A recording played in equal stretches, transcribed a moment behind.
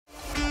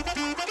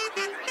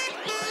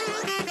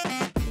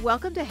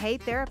Welcome to Hey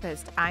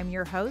Therapist. I'm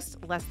your host,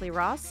 Leslie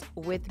Ross.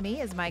 With me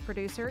is my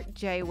producer,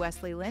 Jay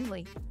Wesley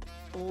Lindley.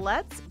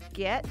 Let's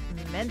get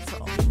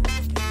mental.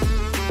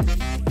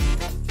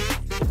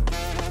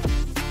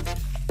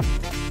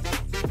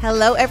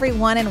 Hello,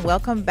 everyone, and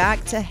welcome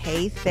back to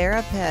Hey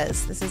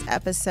Therapist. This is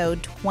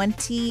episode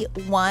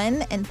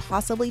 21 and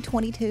possibly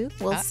 22.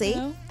 We'll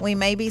see. We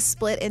may be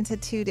split into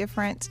two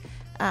different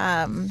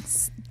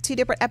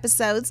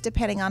episodes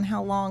depending on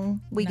how long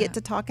we get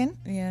to talking.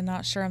 Yeah,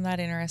 not sure I'm that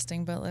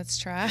interesting, but let's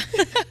try.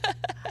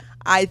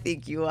 I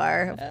think you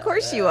are. Of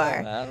course you are.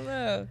 I don't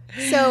know.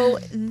 So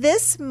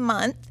this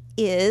month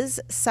is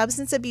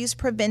Substance Abuse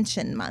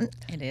Prevention Month.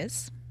 It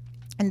is.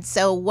 And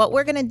so what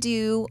we're going to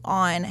do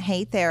on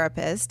Hey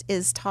Therapist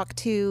is talk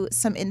to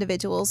some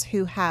individuals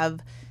who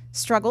have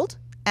struggled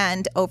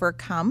and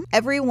overcome.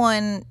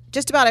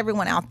 Just about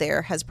everyone out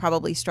there has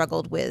probably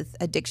struggled with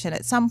addiction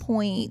at some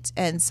point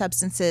and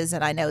substances.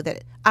 And I know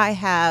that I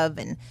have,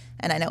 and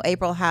I know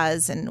April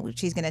has, and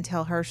she's going to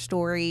tell her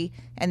story.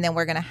 And then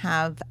we're going to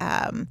have,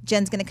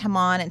 Jen's going to come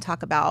on and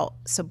talk about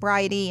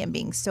sobriety and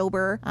being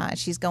sober.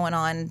 She's going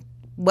on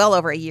well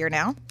over a year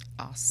now.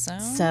 Awesome.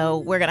 So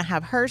we're going to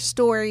have her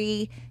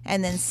story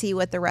and then see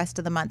what the rest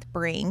of the month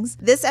brings.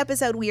 This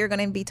episode, we are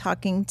going to be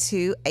talking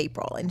to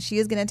April, and she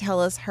is going to tell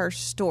us her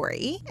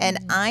story. And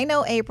I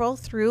know April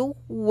through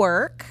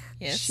work.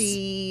 Yes.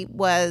 She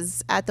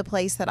was at the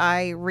place that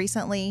I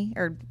recently,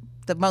 or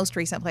the most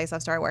recent place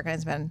I've started working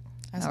has been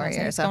over a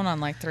year. It's going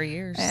on like 3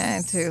 years.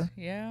 And two.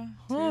 Yeah.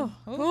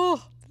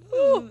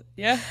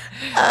 Yeah.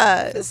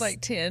 It's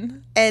like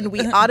 10. And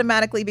we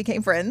automatically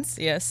became friends.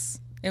 Yes.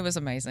 It was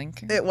amazing.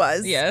 It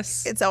was.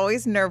 Yes. It's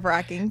always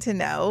nerve-wracking to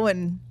know.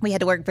 And we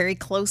had to work very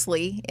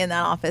closely in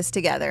that office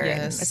together.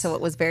 Yes. And so it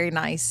was very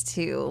nice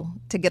to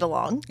get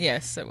along.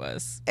 Yes, it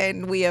was.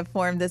 And we have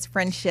formed this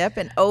friendship.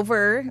 And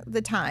over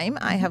the time,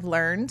 I have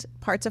learned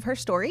parts of her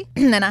story.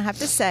 And I have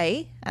to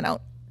say, I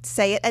don't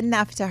say it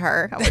enough to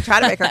her. I'm going to try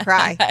to make her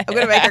cry. I'm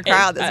going to make her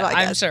cry on this podcast.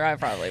 I'm sure I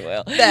probably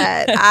will.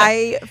 That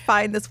I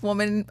find this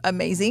woman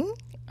amazing.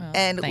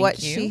 And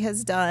what you. she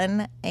has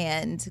done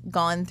and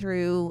gone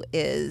through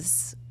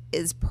is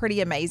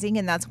pretty amazing.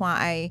 And that's why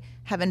I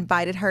have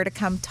invited her to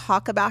come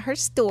talk about her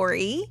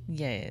story.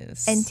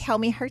 Yes. And tell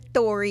me her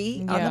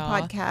story on the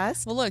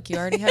podcast. Well, look, you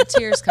already have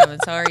tears coming.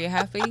 So are you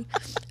happy?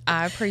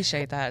 I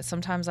appreciate that.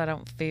 Sometimes I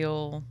don't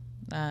feel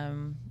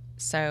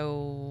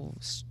so,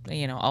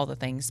 all the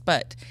things.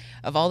 But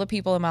of all the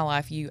people in my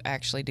life, you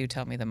actually do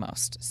tell me the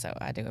most. So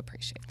I do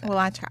appreciate that. Well,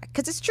 I try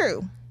because it's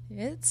true.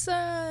 It's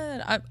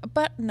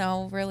but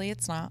no, really,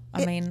 it's not.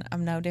 I mean,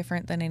 I'm no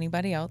different than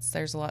anybody else.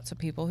 There's lots of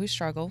people who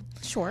struggle.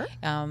 Sure.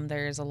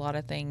 There's a lot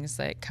of things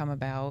that come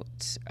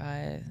about,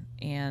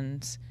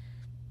 and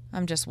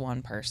I'm just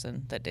one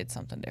person that did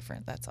something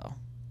different. That's all.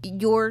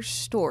 Your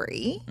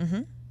story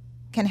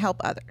can help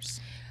others.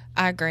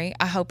 I agree.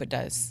 I hope it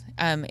does.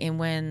 And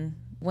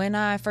when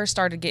I first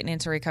started getting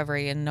into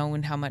recovery and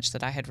knowing how much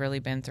that I had really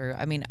been through,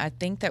 I mean, I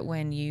think that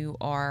when you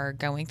are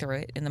going through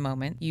it in the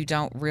moment, you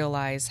don't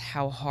realize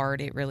how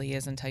hard it really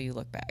is until you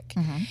look back.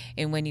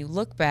 And when you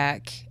look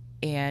back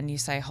and you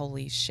say,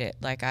 holy shit,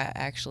 like I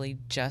actually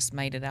just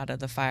made it out of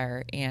the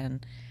fire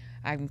and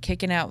I'm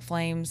kicking out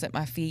flames at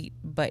my feet,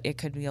 but it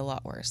could be a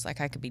lot worse.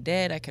 Like I could be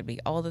dead. I could be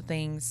all the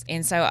things.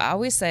 And so I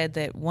always said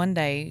that one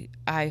day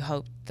I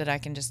hope that I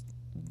can just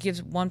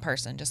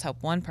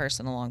help one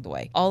person along the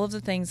way. All of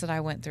the things that I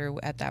went through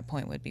at that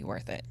point would be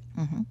worth it.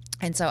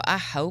 And so I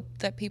hope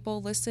that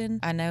people listen.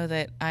 I know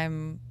that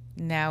I'm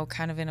now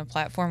kind of in a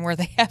platform where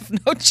they have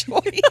no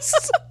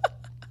choice.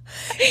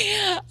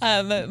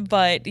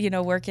 But,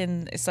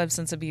 working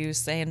substance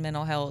abuse and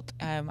mental health,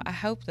 I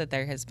hope that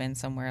there has been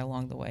somewhere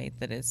along the way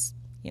that is,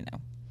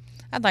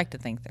 I'd like to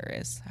think there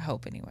is. I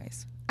hope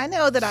anyways. I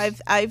know that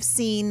I've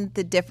seen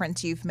the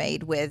difference you've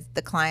made with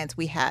the clients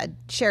we had,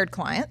 shared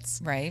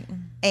clients. Right.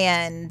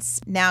 And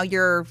now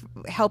you're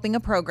helping a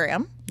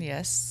program.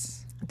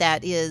 Yes.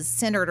 That is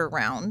centered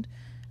around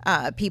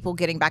people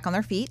getting back on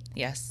their feet.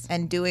 Yes.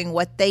 And doing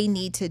what they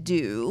need to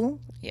do,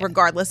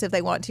 regardless if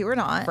they want to or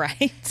not.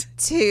 Right.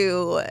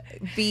 To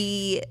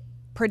be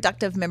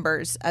productive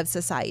members of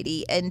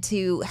society and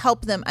to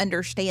help them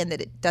understand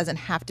that it doesn't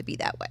have to be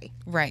that way.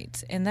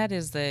 Right. And that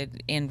is the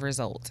end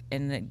result.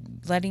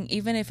 And letting,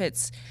 even if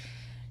it's,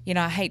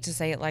 I hate to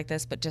say it like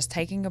this, but just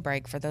taking a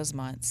break for those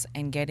months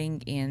and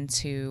getting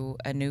into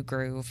a new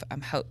groove.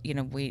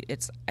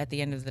 It's at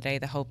the end of the day,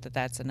 the hope that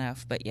that's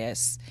enough. But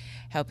yes,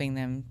 helping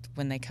them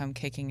when they come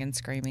kicking and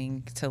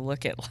screaming to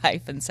look at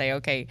life and say,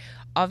 okay,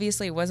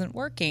 obviously it wasn't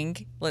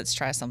working. Let's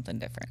try something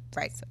different.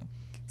 Right.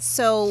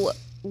 So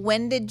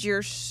when did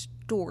your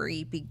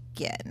story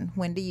begin?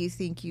 When do you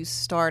think you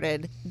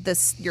started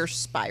your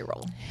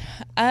spiral?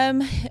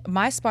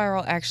 My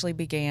spiral actually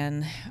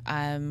began,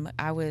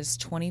 I was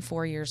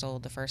 24 years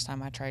old the first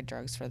time I tried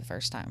drugs for the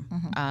first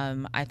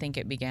time. I think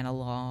it began a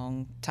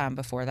long time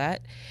before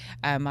that.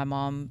 My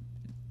mom,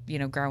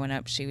 growing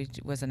up, she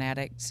was an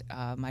addict.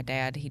 My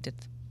dad, he did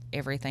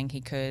everything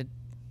he could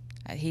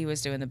He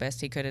was doing the best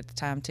he could at the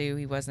time too.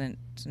 He wasn't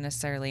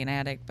necessarily an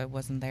addict, but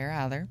wasn't there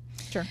either.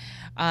 Sure.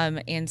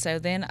 And so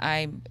then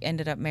I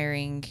ended up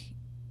marrying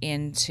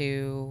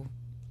into,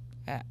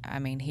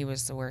 he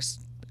was the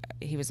worst.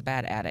 He was a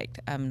bad addict.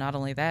 Not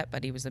only that,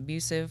 but he was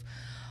abusive,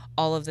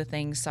 all of the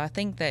things. So I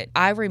think that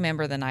I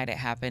remember the night it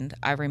happened.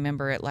 I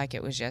remember it like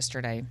it was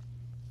yesterday.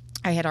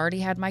 I had already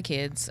had my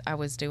kids. I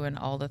was doing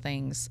all the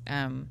things.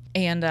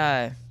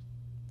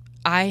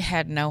 I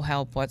had no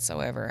help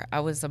whatsoever. I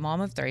was a mom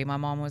of 3. My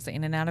mom was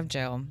in and out of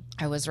jail.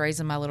 I was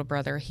raising my little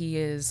brother. He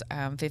is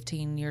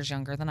 15 years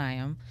younger than I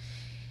am.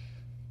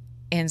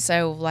 And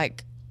so,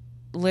 like,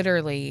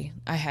 literally,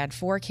 I had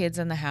 4 kids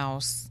in the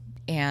house,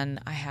 and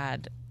I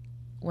had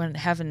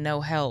having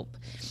no help.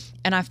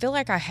 And I feel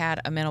like I had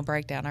a mental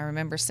breakdown. I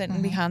remember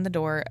sitting behind the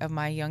door of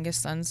my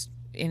youngest son's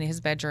in his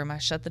bedroom. I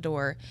shut the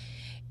door,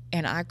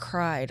 and I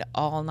cried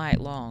all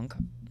night long.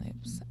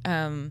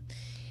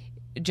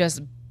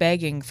 Just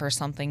begging for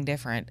something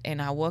different.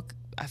 And I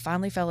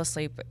finally fell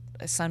asleep.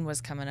 The sun was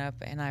coming up,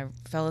 and I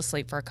fell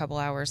asleep for a couple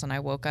hours, and I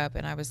woke up,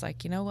 and I was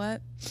like, you know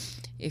what?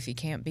 If you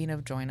can't beat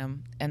them, join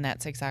them. And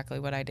that's exactly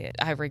what I did.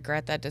 I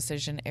regret that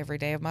decision every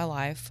day of my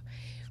life.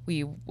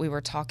 We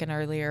were talking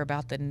earlier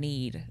about the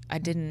need. I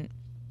didn't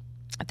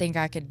think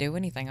I could do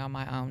anything on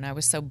my own. I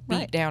was so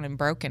beat down and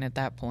broken at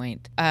that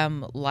point.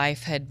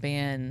 Life had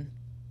been,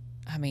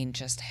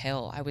 just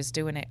hell. I was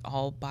doing it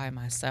all by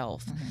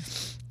myself.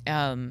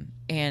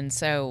 And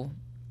so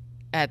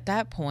at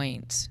that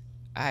point,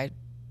 I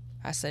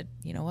said,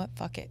 you know what,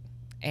 fuck it.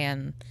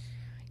 And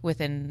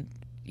within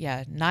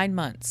 9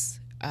 months,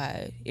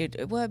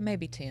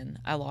 maybe 10,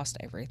 I lost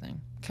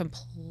everything,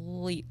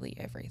 completely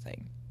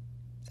everything.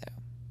 So.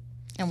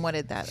 And what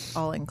did that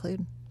all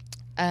include?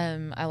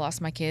 I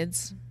lost my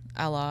kids.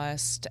 I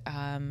lost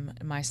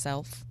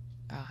myself,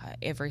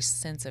 every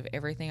sense of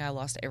everything. I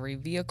lost every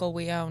vehicle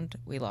we owned.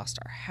 We lost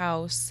our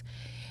house.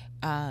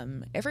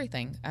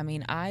 Everything.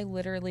 I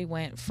literally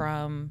went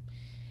from,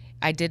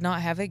 I did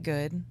not have it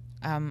good.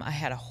 I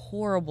had a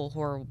horrible,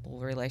 horrible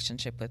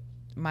relationship with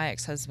my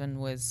ex-husband.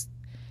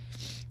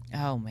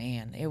 Oh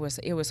man, it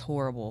was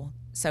horrible.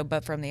 So,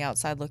 but from the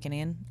outside looking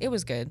in, it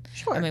was good.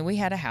 Sure. We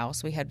had a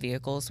house, we had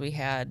vehicles, we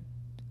had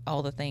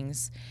all the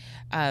things.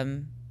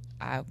 There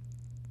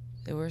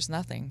was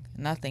nothing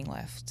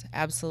left.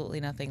 Absolutely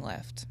nothing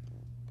left.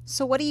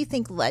 So what do you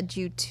think led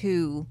you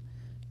to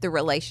the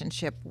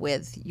relationship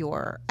with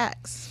your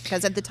ex?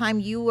 Because at the time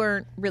you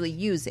weren't really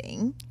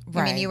using.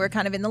 Right. You were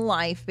kind of in the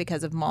life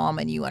because of mom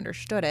and you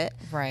understood it.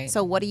 Right.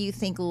 So what do you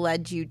think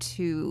led you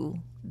to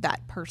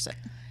that person?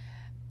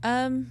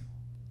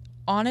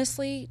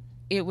 Honestly,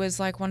 it was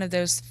like one of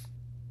those,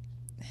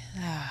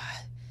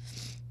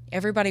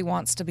 everybody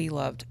wants to be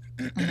loved.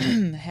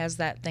 Has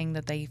that thing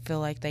that they feel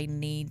like they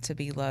need to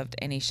be loved,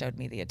 and he showed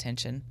me the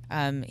attention.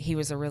 He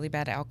was a really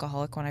bad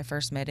alcoholic when I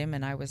first met him,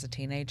 and I was a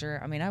teenager.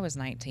 I was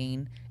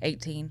 18.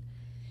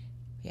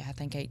 Yeah, I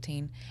think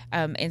 18.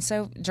 And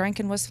so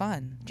drinking was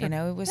fun. Sure.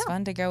 It was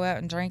fun to go out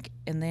and drink.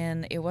 And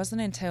then it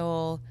wasn't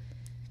until,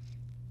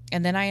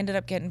 and then I ended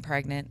up getting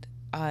pregnant.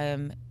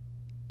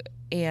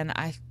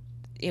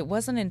 It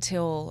wasn't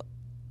until,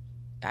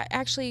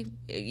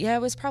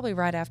 it was probably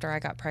right after I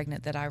got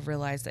pregnant that I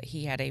realized that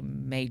he had a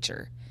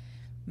major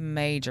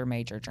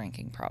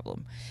drinking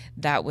problem.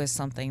 That was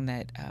something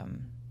that,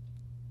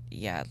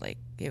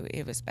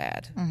 it was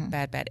bad,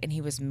 bad. And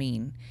he was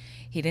mean.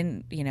 He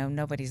didn't,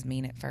 nobody's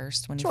mean at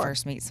first when you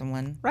first meet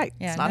someone. Right.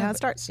 Yeah, it's not how it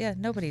starts. Yeah,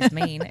 nobody's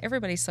mean.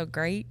 Everybody's so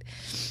great.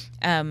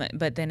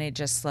 But then it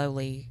just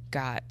slowly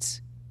got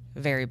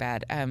very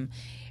bad.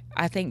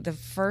 I think the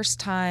first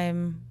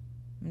time,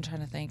 I'm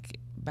trying to think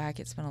back,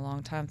 it's been a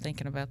long time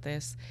thinking about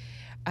this.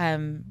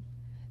 The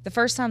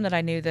first time that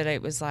I knew that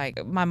it was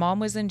like, my mom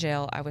was in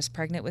jail. I was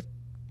pregnant with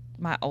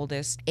my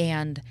oldest,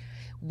 and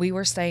we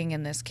were staying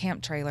in this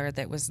camp trailer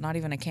that was not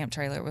even a camp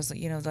trailer. It was,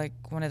 like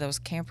one of those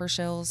camper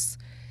shells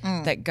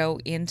that go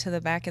into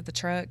the back of the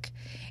truck,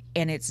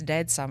 and it's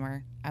dead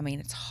summer.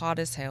 It's hot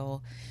as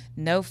hell,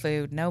 no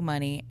food, no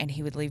money, and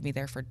he would leave me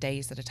there for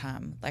days at a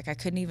time. Like I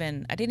didn't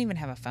even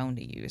have a phone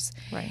to use.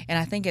 Right. And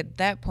I think at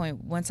that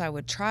point, once I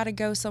would try to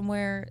go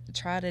somewhere,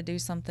 try to do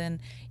something,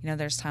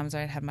 there's times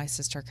I'd have my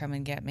sister come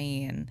and get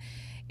me, and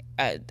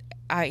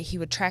he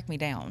would track me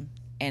down,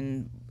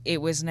 and it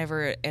was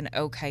never an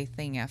okay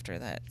thing after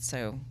that.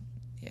 So,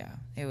 yeah,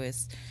 it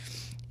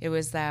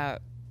was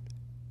that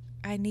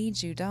I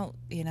need you. Don't,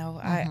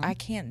 I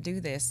can't do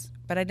this.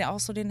 But I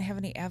also didn't have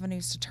any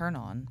avenues to turn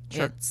on.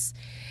 Sure.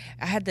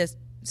 I had this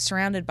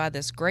surrounded by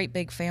this great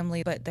big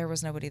family, but there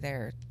was nobody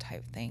there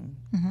type thing.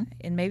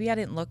 And maybe I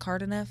didn't look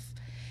hard enough.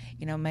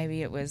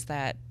 Maybe it was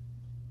that.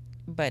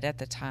 But at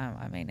the time,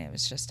 it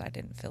was just I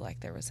didn't feel like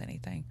there was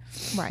anything.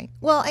 Right.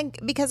 Well, and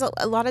because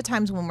a lot of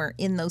times when we're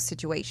in those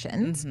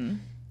situations,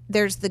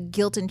 there's the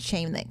guilt and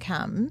shame that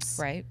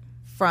comes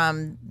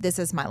from this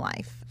is my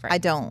life. Right. I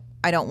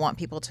don't want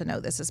people to know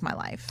this is my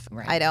life.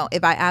 Right.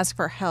 If I ask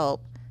for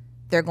help,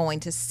 they're going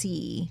to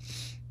see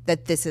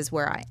that this is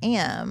where I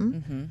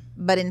am.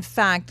 But in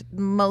fact,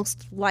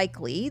 most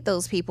likely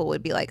those people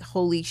would be like,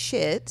 holy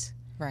shit,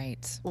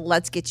 Right.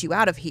 let's get you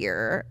out of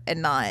here,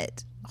 and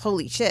not,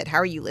 holy shit, how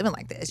are you living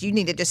like this? You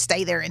need to just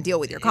stay there and deal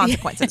with your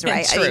consequences,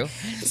 right? True.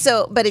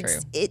 But True.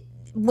 it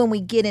when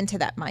we get into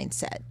that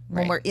mindset,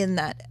 when Right. we're in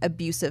that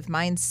abusive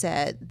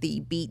mindset, the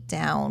beat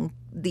down,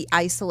 the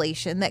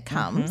isolation that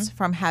comes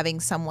from having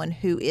someone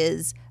who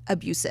is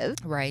abusive,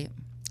 Right.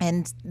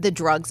 and the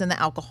drugs and the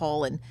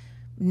alcohol and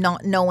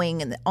not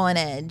knowing and on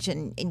edge,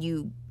 and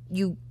you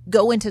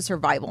go into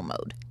survival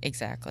mode.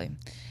 Exactly.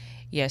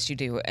 Yes, you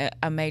do.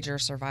 A major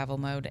survival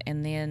mode.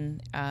 And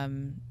then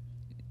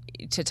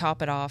to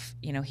top it off,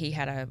 he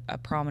had a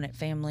prominent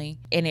family,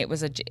 and it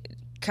was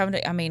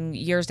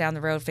years down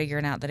the road,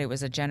 figuring out that it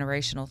was a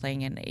generational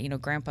thing.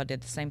 And, Grandpa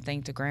did the same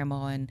thing to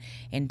Grandma,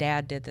 and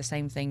Dad did the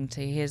same thing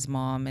to his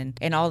mom,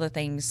 and all the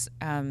things.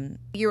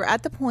 You're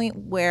at the point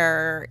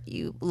where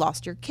you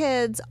lost your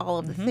kids, all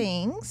of the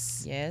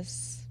things.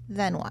 Yes.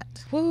 Then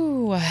what?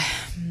 Woo.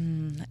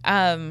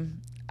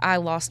 I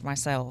lost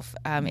myself.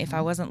 If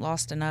I wasn't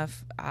lost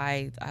enough,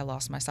 I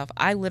lost myself.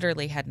 I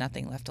literally had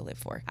nothing left to live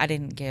for. I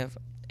didn't give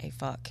a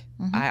fuck.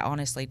 I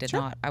honestly did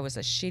not. I was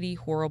a shitty,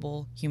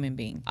 horrible human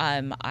being.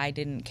 I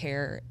didn't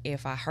care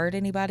if I hurt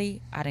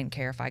anybody. I didn't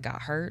care if I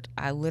got hurt.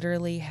 I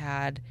literally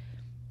had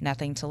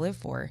nothing to live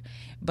for.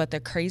 But the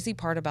crazy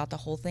part about the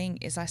whole thing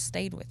is I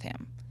stayed with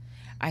him.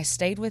 I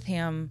stayed with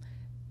him,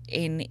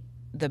 and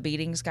the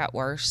beatings got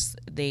worse.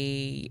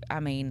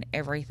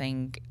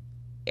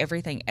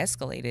 Everything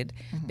escalated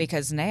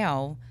because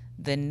now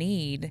the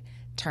need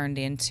turned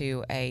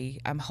into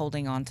I'm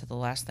holding on to the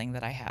last thing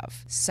that I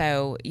have.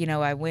 So,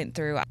 I went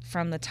through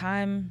from the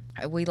time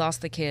we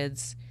lost the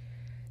kids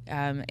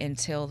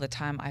until the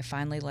time I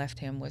finally left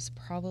him was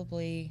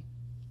probably,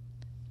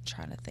 I'm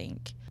trying to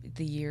think.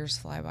 The years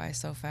fly by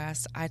so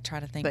fast. I try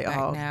to think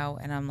back now,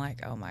 and I'm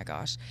like, oh my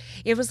gosh.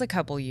 It was a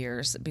couple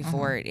years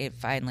before it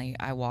finally,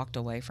 I walked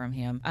away from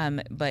him.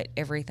 But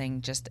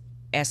everything just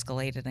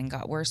escalated and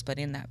got worse. But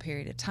in that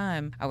period of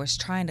time, I was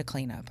trying to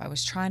clean up. I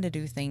was trying to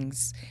do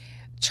things,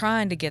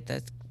 trying to get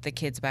the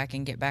kids back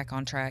and get back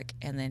on track,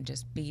 and then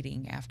just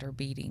beating after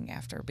beating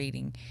after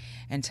beating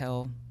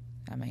until,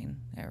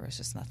 there was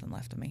just nothing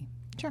left of me.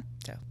 Sure.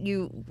 So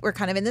you were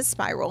kind of in this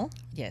spiral.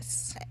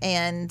 Yes.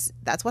 And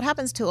that's what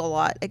happens to a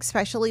lot,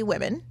 especially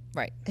women.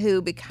 Right.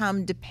 Who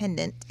become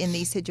dependent in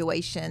these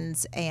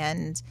situations.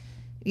 And,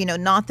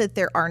 not that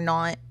there are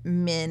not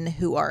men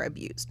who are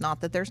abused,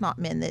 not that there's not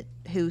men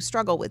who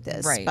struggle with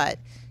this, right. But,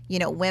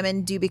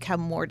 women do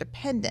become more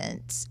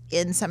dependent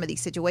in some of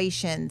these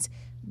situations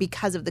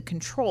because of the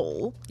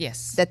control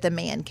that the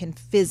man can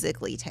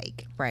physically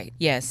take. Right.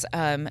 Yes.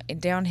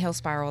 Downhill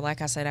spiral.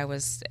 Like I said, I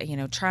was,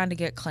 trying to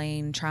get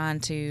clean, trying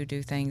to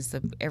do things.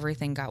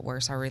 Everything got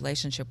worse. Our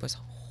relationship was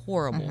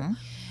horrible.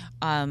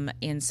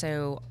 And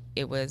so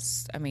it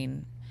was,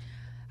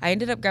 I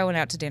ended up going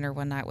out to dinner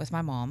one night with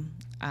my mom.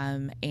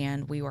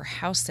 And we were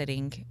house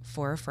sitting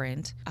for a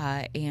friend.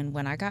 And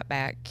when I got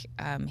back,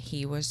 I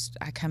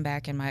come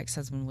back and my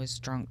ex-husband was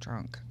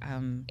drunk.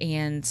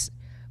 And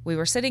we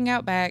were sitting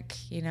out back,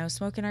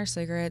 smoking our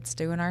cigarettes,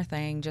 doing our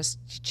thing,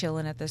 just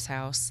chilling at this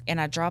house.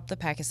 And I dropped the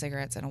pack of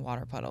cigarettes in a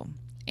water puddle.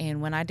 And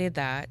when I did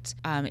that,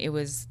 it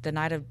was the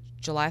night of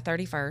July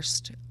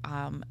 31st.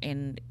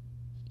 And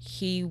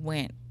he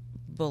went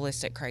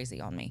ballistic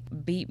crazy on me,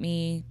 beat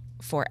me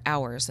for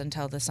hours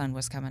until the sun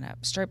was coming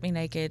up, stripped me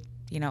naked,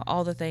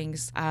 all the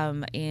things.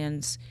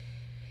 And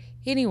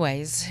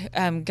anyways,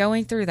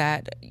 going through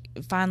that,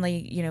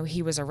 finally,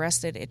 he was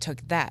arrested. It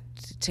took that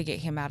to get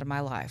him out of my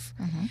life.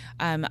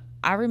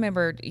 I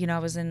remembered, I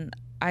was in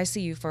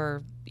ICU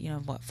for,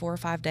 4 or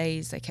 5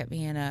 days. They kept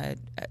me in a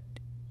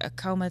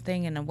coma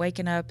thing, and I'm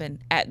waking up. And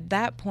at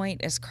that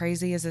point, as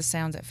crazy as this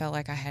sounds, it felt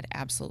like I had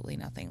absolutely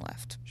nothing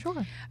left.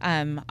 Sure.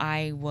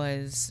 I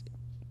was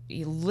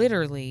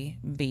literally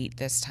beat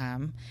this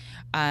time.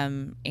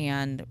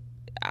 And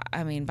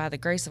by the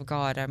grace of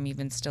God, I'm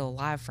even still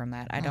alive from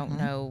that. I don't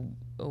know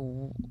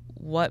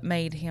what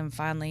made him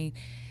finally,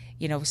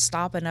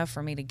 stop enough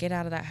for me to get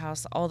out of that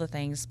house, all the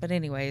things. But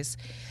anyways,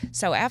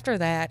 so after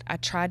that, I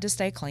tried to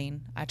stay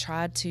clean. I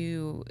tried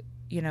to,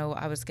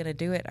 I was going to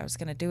do it. I was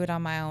going to do it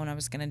on my own. I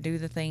was going to do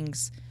the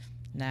things.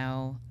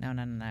 No.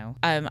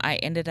 I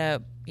ended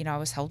up, I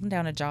was holding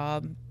down a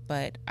job,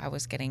 but I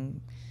was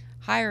getting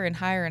higher and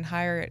higher and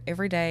higher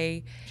every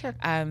day. Sure.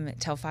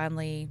 Till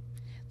finally,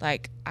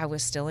 I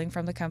was stealing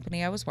from the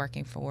company I was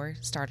working for,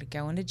 started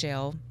going to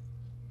jail,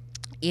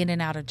 in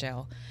and out of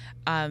jail.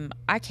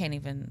 I can't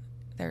even,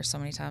 there are so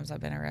many times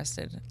I've been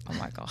arrested. Oh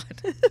my God.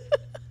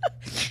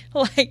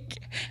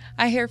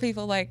 I hear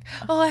people I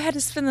had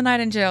to spend the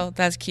night in jail.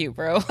 That's cute,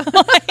 bro.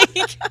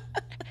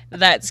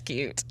 That's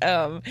cute.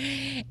 And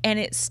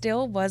it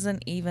still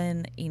wasn't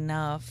even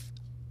enough.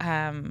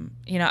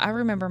 I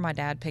remember my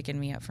dad picking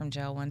me up from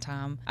jail one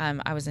time.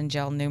 I was in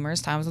jail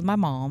numerous times with my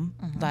mom,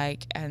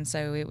 and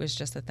so it was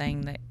just a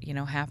thing that,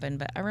 happened.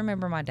 But I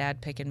remember my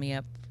dad picking me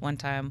up one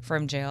time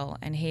from jail,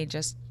 and he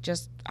just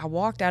I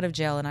walked out of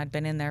jail, and I'd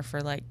been in there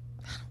for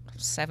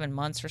 7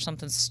 months or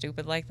something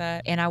stupid like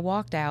that. And I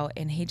walked out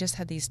and he just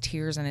had these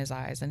tears in his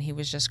eyes and he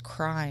was just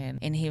crying.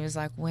 And he was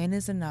like, when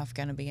is enough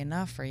going to be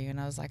enough for you? And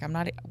I was like,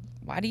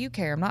 why do you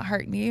care? I'm not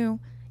hurting you.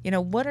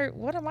 What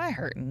am I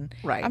hurting?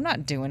 Right. I'm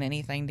not doing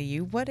anything to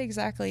you. What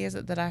exactly is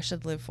it that I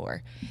should live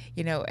for?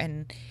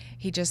 And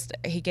he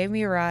gave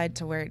me a ride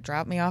to where it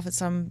dropped me off at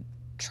some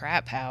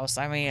trap house.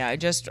 I mean,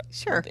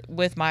 Sure.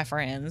 with my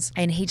friends,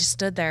 and he just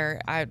stood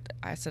there. I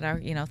said,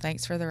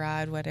 thanks for the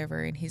ride, whatever.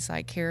 And he's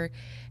like, here,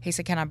 he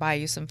said, can I buy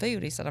you some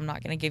food? He said, I'm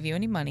not going to give you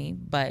any money,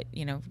 but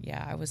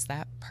yeah, I was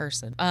that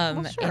person.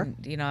 Sure.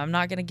 And I'm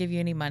not going to give you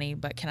any money,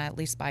 but can I at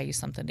least buy you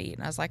something to eat?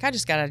 And I was like, I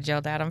just got out of jail,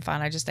 Dad. I'm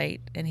fine. I just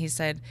ate. And he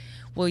said,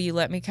 will you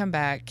let me come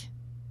back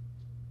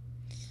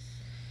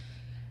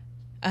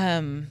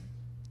and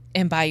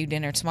buy you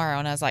dinner tomorrow?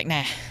 And I was like,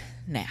 nah,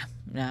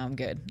 I'm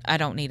good. I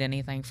don't need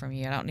anything from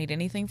you. I don't need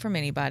anything from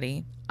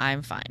anybody.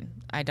 I'm fine.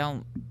 I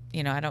don't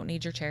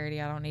need your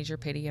charity. I don't need your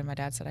pity. And my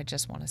dad said, I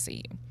just want to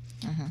see you.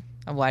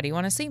 Mm-hmm. Why do you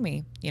want to see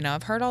me?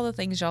 I've heard all the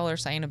things y'all are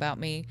saying about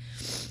me.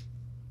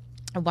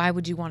 Why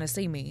would you want to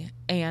see me?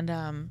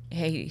 And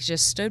he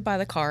just stood by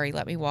the car. He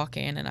let me walk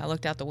in, and I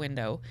looked out the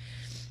window,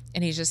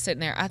 and he's just sitting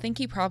there. I think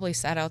he probably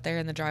sat out there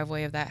in the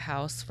driveway of that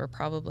house for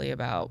probably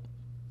about,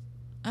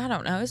 I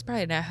don't know, it's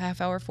probably a half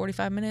hour,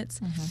 45 minutes.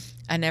 Mm-hmm.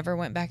 I never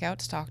went back out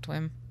to talk to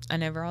him. I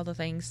never, all the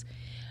things.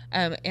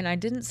 And I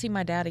didn't see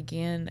my dad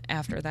again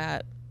after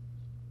that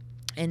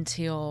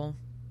until,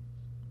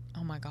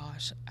 oh my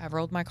gosh, I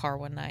rolled my car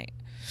one night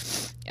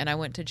and I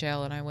went to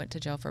jail, and I went to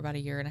jail for about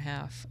 1.5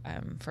 years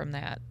from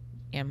that.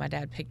 And my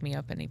dad picked me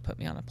up and he put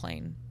me on a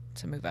plane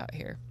to move out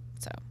here.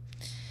 So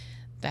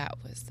that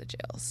was the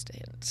jail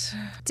stint.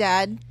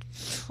 Dad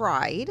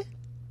tried,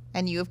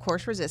 and you, of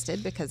course,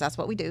 resisted, because that's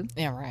what we do.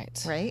 Yeah,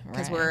 right. Right?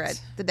 Because we're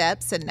at the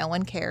depths and no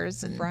one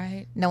cares. And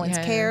right. no one's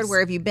cared. Where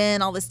have you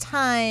been all this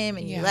time?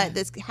 And you let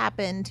this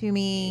happen to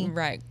me.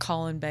 Right.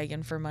 Calling,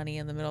 begging for money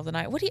in the middle of the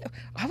night.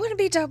 I wouldn't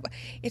be done.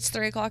 It's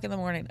 3:00 in the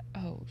morning.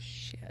 Oh,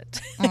 shit.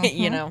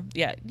 Mm-hmm.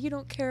 Yeah. You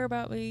don't care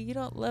about me. You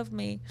don't love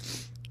me.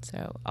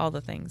 So all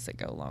the things that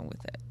go along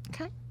with it.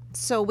 Okay.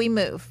 So we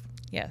move.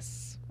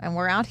 Yes. And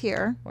we're out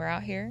here. We're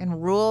out here. In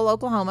rural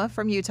Oklahoma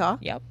from Utah.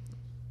 Yep.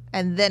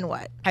 And then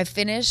what? I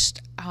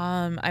finished,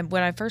 when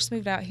I first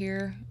moved out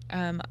here,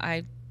 I'm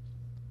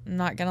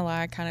not going to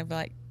lie, I kind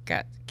of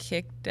got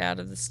kicked out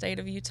of the state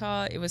of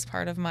Utah. It was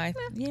part of my,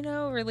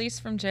 release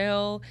from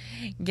jail,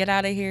 get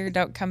out of here,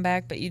 don't come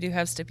back, but you do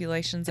have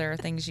stipulations. There are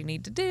things you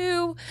need to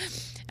do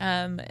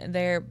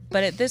there.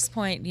 But at this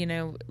point,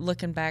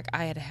 looking back,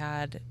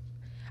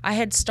 I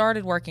had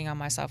started working on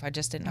myself. I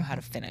just didn't know how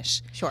to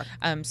finish. Sure.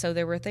 So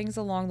there were things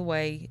along the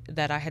way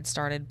that I had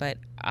started, but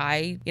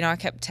I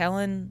kept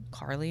telling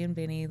Carly and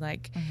Benny,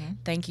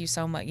 thank you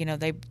so much.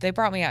 They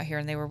brought me out here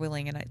and they were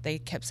willing, and they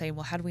kept saying,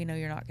 well, how do we know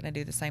you're not going to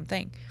do the same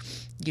thing?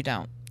 You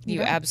don't.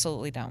 You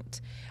absolutely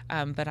don't.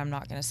 But I'm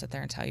not going to sit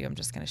there and tell you. I'm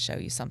just going to show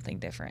you something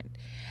different.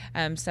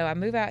 So I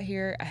move out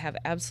here. I have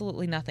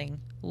absolutely nothing,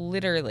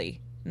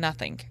 literally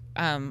nothing.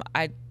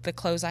 The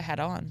clothes I had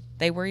on,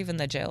 they were even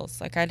the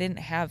gels. I didn't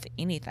have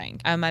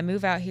anything. I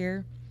move out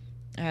here.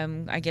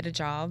 I get a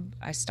job.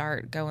 I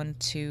start going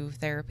to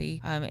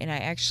therapy. And I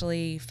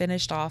actually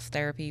finished off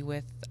therapy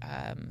with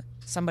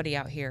somebody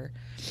out here.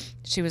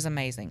 She was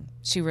amazing.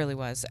 She really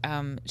was.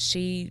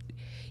 She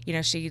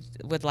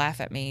would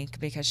laugh at me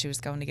because she was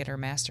going to get her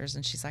master's,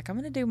 and she's like, I'm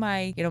going to do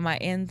my, my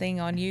end thing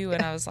on you.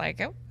 And I was like,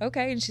 oh,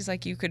 okay. And she's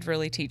like, you could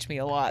really teach me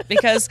a lot,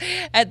 because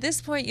at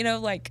this point,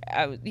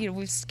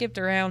 we've skipped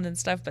around and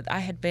stuff, but I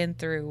had been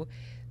through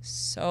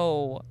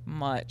so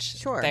much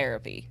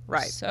therapy,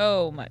 right?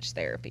 So much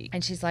therapy.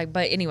 And she's like,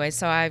 but anyway,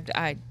 so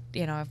I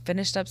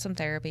finished up some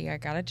therapy. I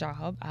got a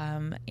job,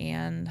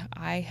 and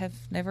I have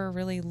never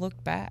really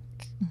looked back.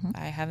 Mm-hmm.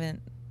 I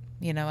haven't.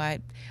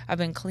 I've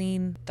been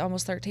clean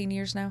almost 13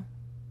 years now.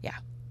 Yeah.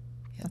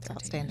 That's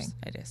outstanding.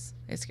 Years. It is.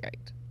 It's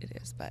great. It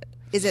is. But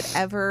is it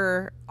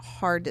ever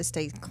hard to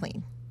stay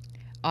clean?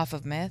 Off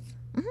of meth?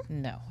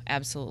 Mm-hmm. No,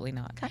 absolutely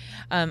not. Okay.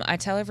 I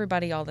tell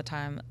everybody all the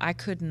time, I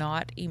could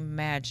not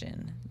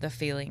imagine the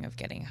feeling of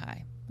getting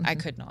high. Mm-hmm. I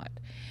could not.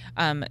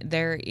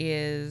 There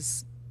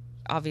is...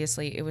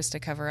 Obviously, it was to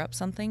cover up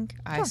something.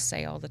 I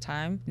say all the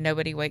time,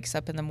 nobody wakes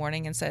up in the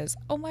morning and says,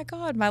 oh my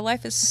God, my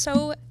life is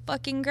so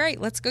fucking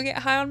great. Let's go get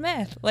high on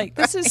meth.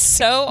 This is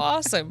so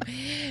awesome.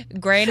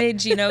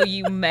 Granted,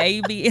 you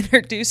may be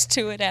introduced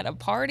to it at a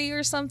party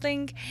or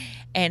something,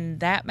 and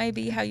that may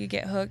be how you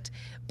get hooked.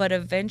 But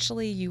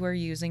eventually you are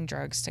using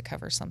drugs to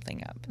cover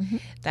something up. Mm-hmm.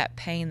 That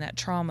pain, that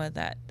trauma,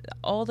 that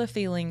all the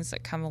feelings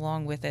that come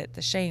along with it,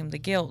 the shame, the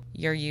guilt,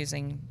 you're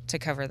using to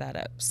cover that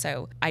up.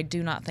 So I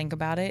do not think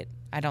about it.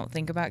 I don't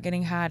think about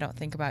getting high. I don't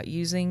think about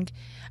using.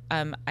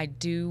 I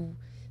do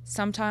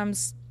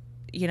sometimes,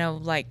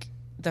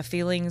 the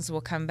feelings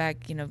will come back,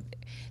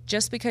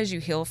 just because you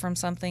heal from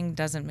something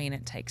doesn't mean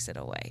it takes it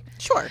away.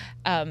 Sure.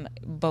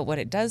 But what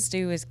it does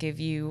do is give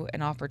you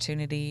an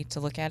opportunity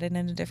to look at it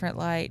in a different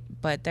light.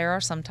 But there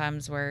are some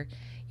times where,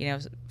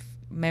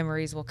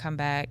 memories will come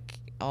back,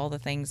 all the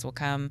things will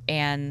come,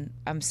 and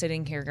I'm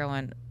sitting here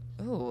going,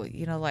 oh,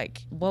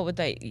 like what would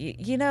they,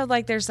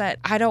 like there's that,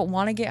 I don't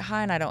want to get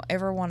high and I don't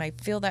ever want to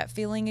feel that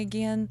feeling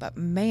again. But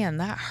man,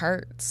 that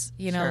hurts.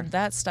 Sure.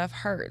 That stuff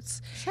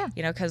hurts. Sure.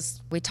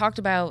 Because we talked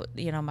about,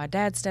 my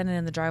dad standing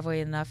in the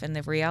driveway enough. And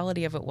the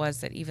reality of it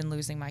was that even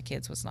losing my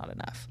kids was not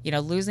enough.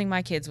 Losing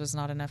my kids was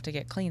not enough to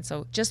get clean.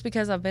 So just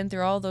because I've been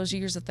through all those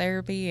years of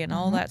therapy and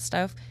all that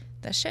stuff,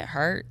 that shit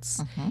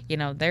hurts.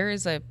 There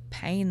is a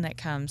pain that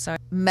comes. So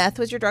Meth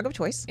was your drug of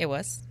choice. it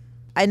was.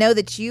 I know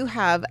that you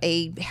have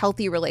a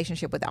healthy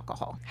relationship with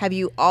alcohol. Have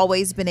you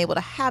always been able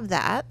to have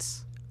that?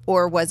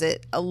 Or was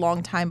it a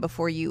long time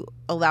before you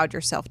allowed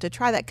yourself to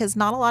try that? Because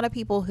not a lot of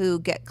people who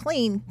get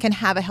clean can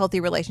have a healthy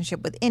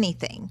relationship with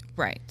anything.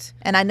 Right.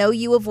 And I know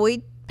you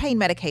avoid pain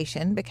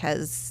medication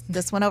because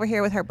this one over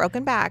here with her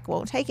broken back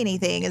won't take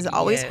anything, is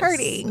always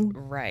hurting.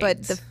 Right.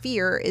 But the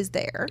fear is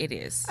there. It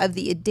is. Of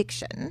the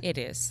addiction. It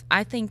is.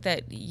 I think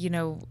that,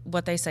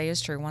 what they say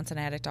is true. Once an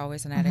addict,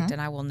 always an addict.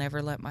 And I will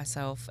never let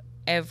myself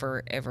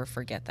ever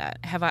forget that.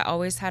 Have I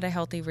always had a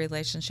healthy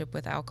relationship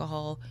with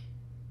alcohol?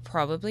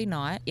 Probably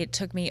not. It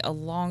took me a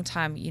long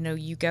time.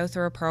 You go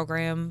through a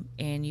program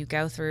and you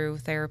go through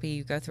therapy,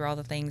 you go through all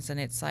the things, and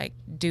it's like,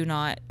 do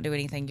not do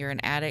anything. You're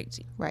an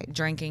addict, right?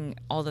 Drinking,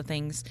 all the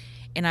things.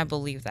 And I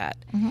believe that.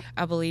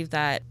 I believe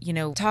that,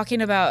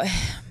 talking about,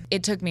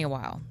 it took me a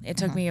while. It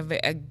took me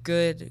a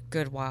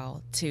good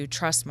while to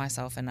trust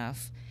myself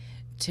enough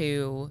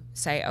to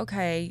say,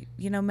 okay,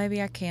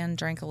 maybe I can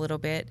drink a little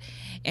bit.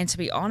 And to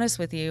be honest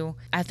with you,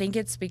 I think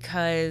it's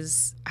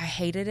because I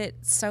hated it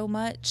so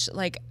much.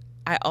 Like,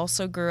 I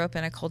also grew up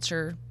in a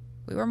culture,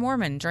 we were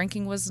Mormon.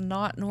 Drinking was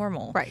not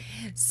normal. Right.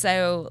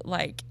 So,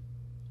 like,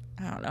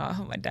 I don't know. I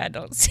hope my dad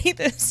don't see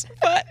this,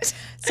 but.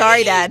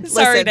 Sorry, Dad.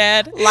 Sorry, Listen,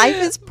 Dad. Life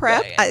is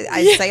prep.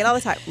 I say it all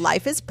the time.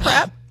 Life is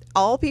prep.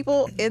 All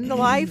people in the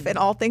life and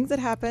all things that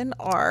happen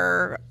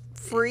are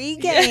free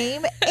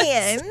game.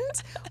 And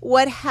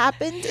what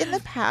happened in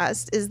the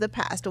past is the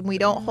past. And we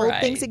don't hold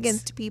things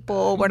against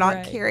people. We're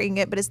not carrying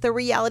it, but it's the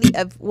reality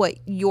of what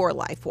your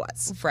life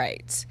was.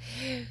 Right.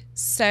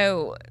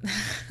 So,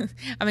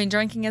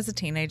 drinking as a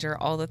teenager,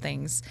 all the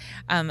things.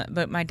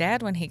 But my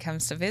dad, when he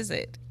comes to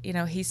visit,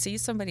 he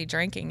sees somebody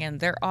drinking and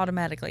they're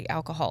automatically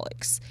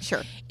alcoholics.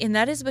 Sure. And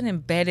that has been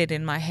embedded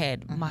in my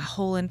head my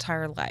whole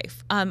entire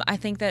life. I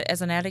think that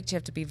as an addict, you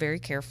have to be very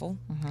careful.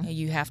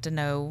 You have to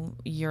know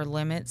your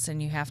limits,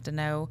 and you have to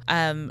know,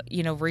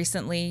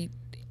 recently,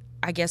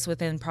 I guess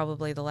within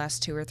probably the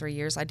last 2 or 3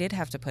 years, I did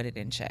have to put it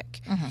in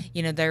check.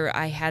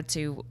 I had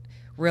to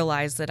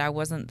realize that I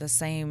wasn't the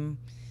same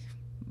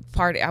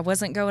party. I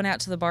wasn't going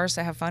out to the bars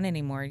to have fun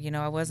anymore.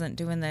 I wasn't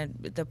doing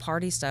the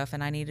party stuff,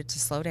 and I needed to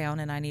slow down,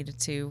 and I needed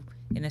to,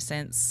 in a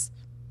sense,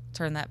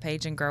 turn that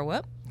page and grow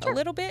up a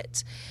little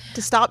bit.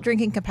 To stop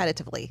drinking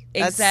competitively.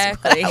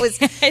 Exactly.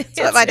 That's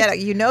what my dad,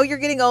 you're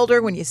getting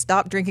older when you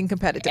stop drinking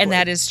competitively. And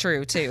that is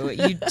true, too.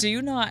 You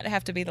do not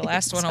have to be the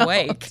last one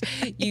awake.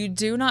 You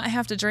do not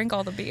have to drink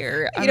all the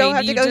beer. You don't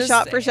have to go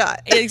shot for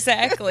shot.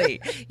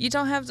 Exactly. You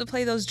don't have to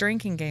play those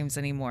drinking games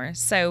anymore.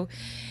 So,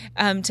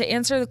 to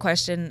answer the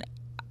question,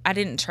 I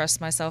didn't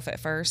trust myself at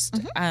first.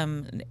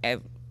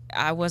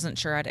 I wasn't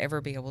sure I'd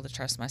ever be able to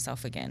trust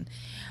myself again.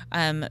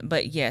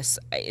 But yes,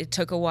 it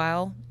took a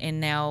while,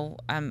 and now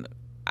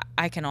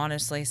I can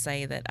honestly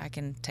say that I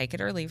can take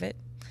it or leave it.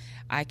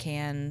 I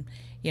can,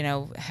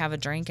 have a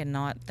drink and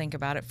not think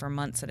about it for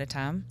months at a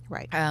time.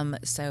 Right.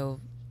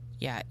 So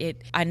yeah,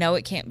 I know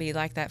it can't be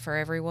like that for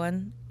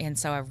everyone, and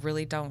so I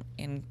really don't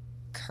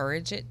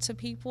encourage it to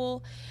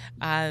people.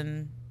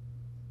 And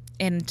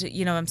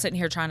I'm sitting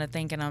here trying to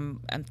think, and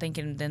I'm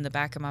thinking in the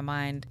back of my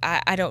mind,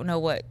 I don't know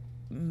what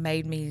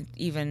made me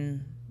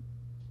even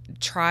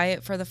try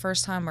it for the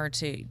first time or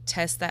to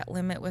test that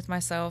limit with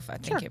myself. I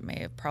think it may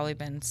have probably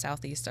been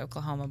Southeast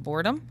Oklahoma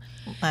boredom.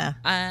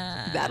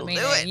 That'll do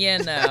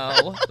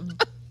it.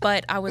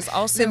 But I was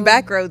also... Them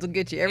back roads will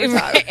get you every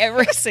time.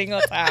 Every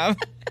single time.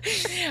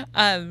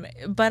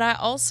 But I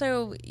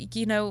also,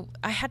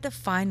 I had to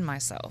find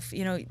myself,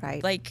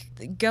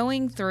 like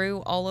going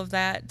through all of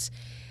that.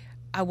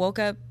 I woke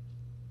up,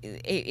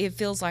 it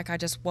feels like I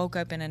just woke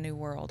up in a new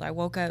world. I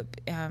woke up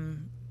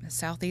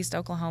Southeast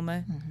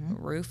Oklahoma,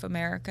 Roof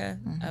America,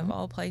 of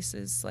all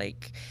places,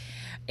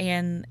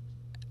 and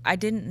I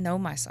didn't know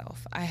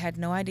myself. I had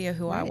no idea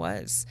who I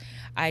was.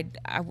 I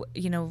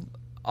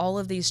all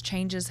of these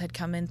changes had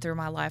come in through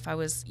my life. I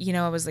was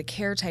a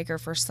caretaker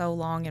for so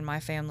long in my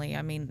family.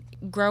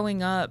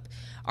 Growing up,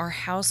 our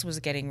house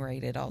was getting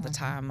raided all the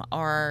time.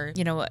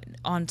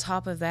 On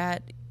top of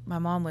that, my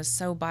mom was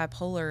so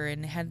bipolar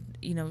and had,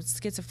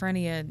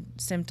 schizophrenia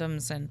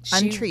symptoms, and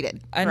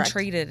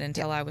untreated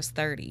until I was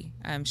 30.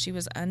 She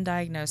was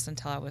undiagnosed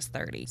until I was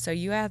 30. So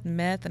you add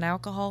meth and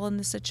alcohol in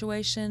the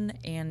situation,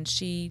 and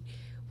she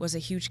was a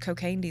huge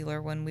cocaine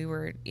dealer when we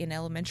were in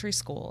elementary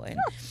school and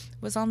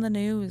was on the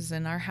news,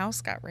 and our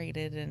house got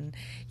raided, and,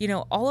 you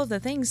know, all of the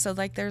things. So,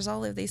 like, there's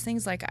all of these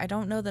things. Like, I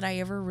don't know that I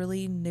ever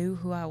really knew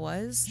who I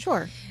was.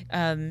 Sure.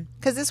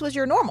 Because this was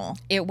your normal.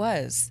 It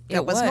was.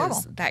 It was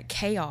normal. That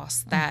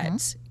chaos,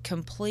 that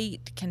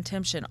complete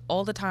contention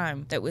all the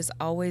time that was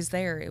always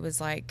there. It was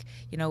like,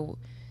 you know,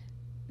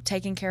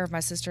 taking care of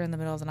my sister in the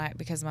middle of the night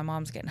because my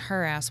mom's getting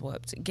her ass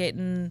whooped,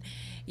 getting,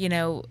 you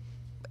know,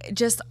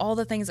 just all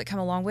the things that come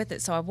along with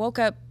it. So I woke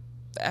up,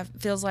 it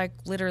feels like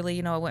literally,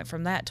 you know, I went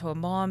from that to a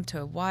mom,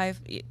 to a wife,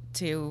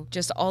 to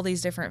just all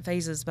these different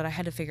phases, but I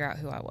had to figure out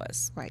who I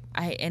was. Right.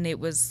 And it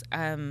was,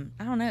 I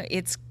don't know,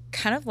 it's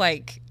kind of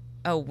like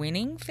a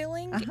winning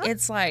feeling.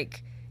 It's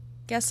like,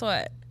 guess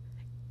what?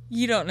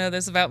 You don't know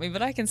this about me,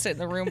 but I can sit in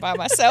the room by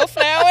myself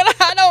now, and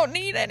I don't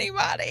need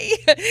anybody.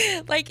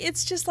 Like,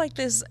 it's just like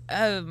this,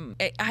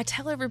 I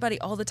tell everybody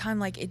all the time,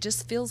 like, it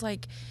just feels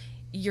like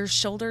your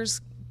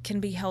shoulders can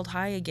be held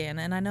high again.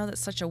 And I know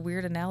that's such a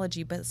weird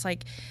analogy, but it's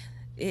like,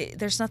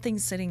 there's nothing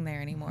sitting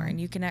there anymore,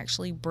 and you can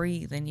actually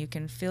breathe, and you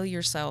can feel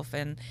yourself,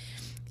 and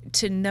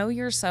to know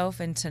yourself,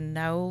 and to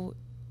know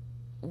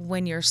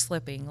when you're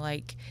slipping,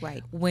 like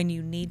when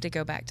you need to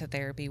go back to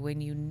therapy,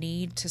 when you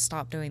need to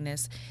stop doing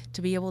this,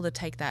 to be able to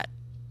take that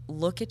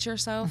look at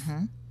yourself.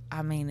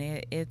 I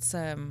mean, it's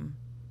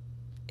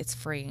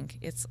freeing.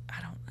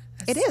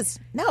 It is.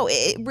 No,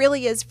 it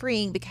really is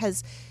freeing,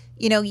 because,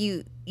 you know,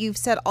 you've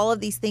said all of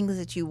these things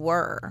that you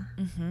were,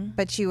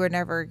 but you were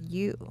never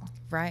you.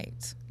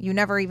 Right. You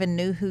never even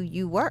knew who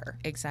you were.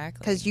 Exactly.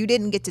 Because you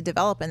didn't get to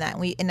develop in that.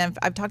 And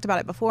I've talked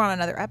about it before on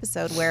another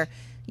episode where,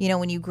 you know,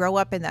 when you grow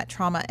up in that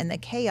trauma and the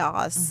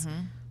chaos,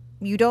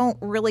 you don't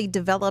really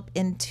develop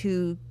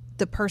into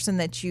the person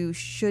that you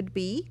should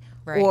be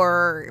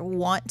or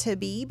want to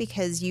be,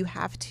 because you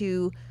have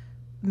to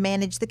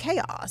manage the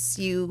chaos.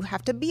 You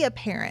have to be a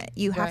parent.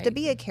 You have to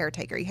be a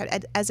caretaker. You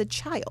have, as a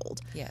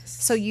child.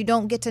 Yes. So you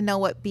don't get to know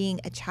what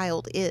being a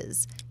child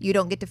is. You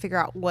don't get to figure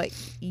out what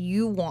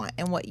you want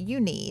and what you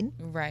need.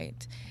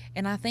 Right.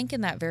 And I think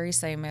in that very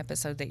same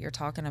episode that you're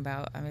talking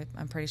about,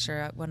 I'm pretty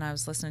sure when I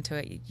was listening to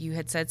it, you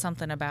had said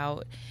something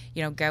about,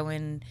 you know,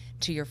 going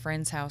to your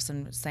friend's house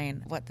and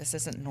saying, what, this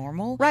isn't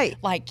normal? Right.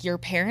 Like, your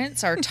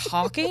parents are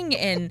talking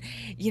and,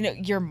 you know,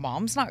 your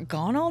mom's not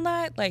gone all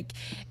night. Like,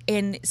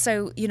 and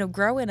so, you know,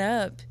 growing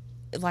up,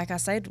 like I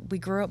said, we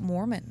grew up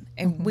Mormon,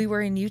 and we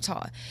were in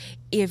Utah.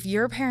 If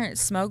your parents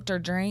smoked or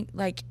drank,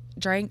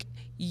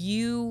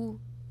 you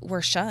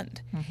were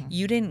shunned.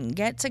 You didn't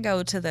get to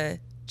go to the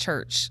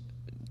church,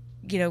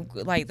 you know,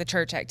 like the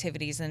church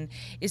activities. And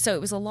so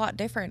it was a lot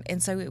different.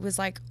 And so it was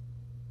like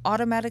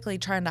automatically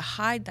trying to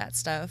hide that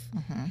stuff,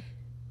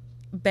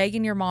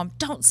 begging your mom,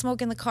 don't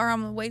smoke in the car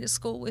on the way to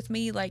school with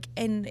me. Like,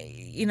 and,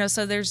 you know,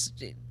 so there's,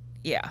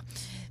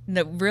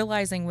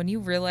 realizing, when you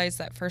realize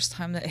that first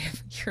time that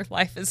your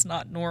life is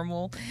not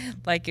normal,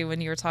 like when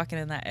you were talking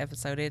in that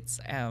episode, it's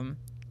a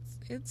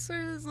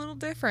little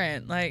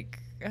different. Like,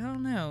 I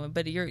don't know,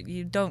 but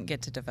you don't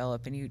get to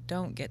develop, and you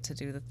don't get to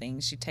do the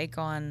things. You take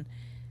on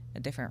a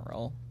different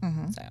role.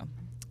 So,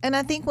 and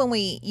I think when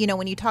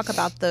you talk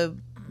about the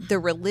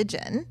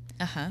religion,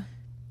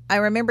 I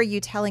remember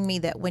you telling me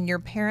that when your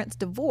parents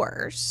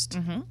divorced,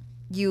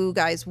 you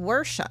guys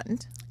were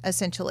shunned,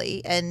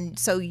 essentially, and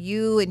so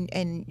you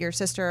and your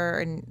sister,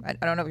 and I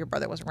don't know if your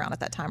brother was around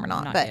at that time or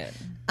not but yet.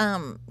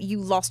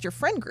 You lost your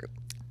friend group.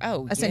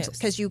 Essentially, yes.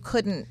 because you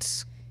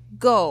couldn't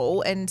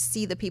go and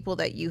see the people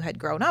that you had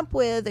grown up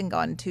with and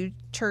gone to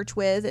church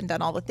with and done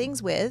all the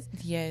things with,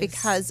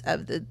 because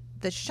of the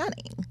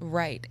shunning.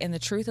 Right. And the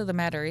truth of the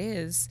matter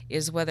is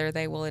whether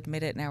they will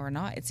admit it now or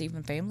not, it's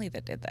even family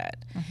that did that.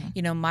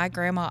 You know, my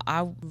grandma,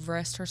 I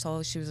rest her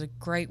soul, she was a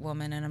great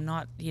woman, and I'm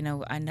not, you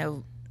know, I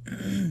know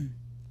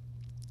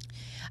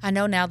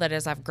now that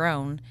as I've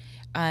grown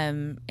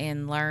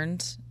and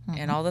learned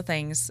and all the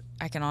things,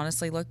 I can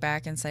honestly look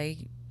back and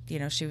say, you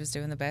know, she was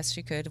doing the best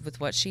she could with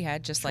what she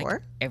had, just like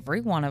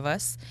every one of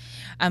us.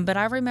 But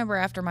I remember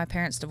after my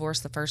parents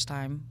divorced the first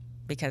time,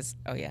 because,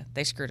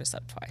 they screwed us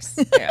up twice.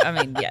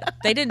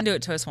 They didn't do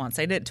it to us once.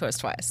 They did it to us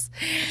twice.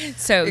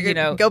 So, you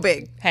know. Go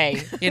big.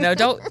 Hey, you know,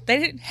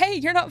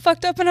 you're not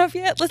fucked up enough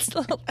yet.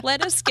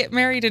 Let us get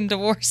married and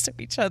divorced to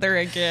each other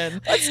again.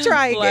 Let's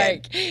try again.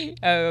 Like,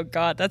 oh,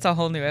 God, that's a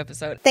whole new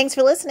episode. Thanks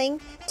for listening.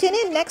 Tune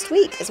in next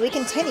week as we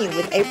continue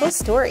with April's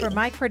story. For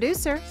my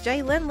producer,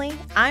 Jay Lindley,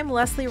 I'm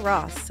Leslie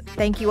Ross.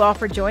 Thank you all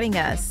for joining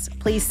us.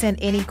 Please send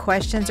any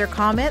questions or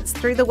comments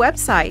through the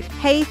website,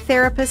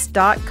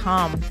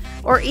 heytherapist.com,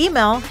 or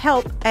email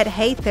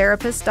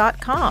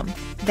help@heytherapist.com.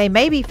 They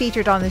may be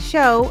featured on the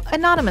show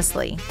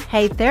anonymously.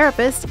 Hey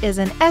Therapist is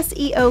an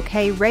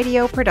SEOK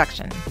radio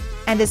production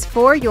and is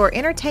for your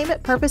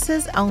entertainment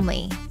purposes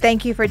only.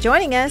 Thank you for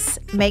joining us.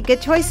 Make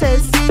good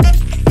choices.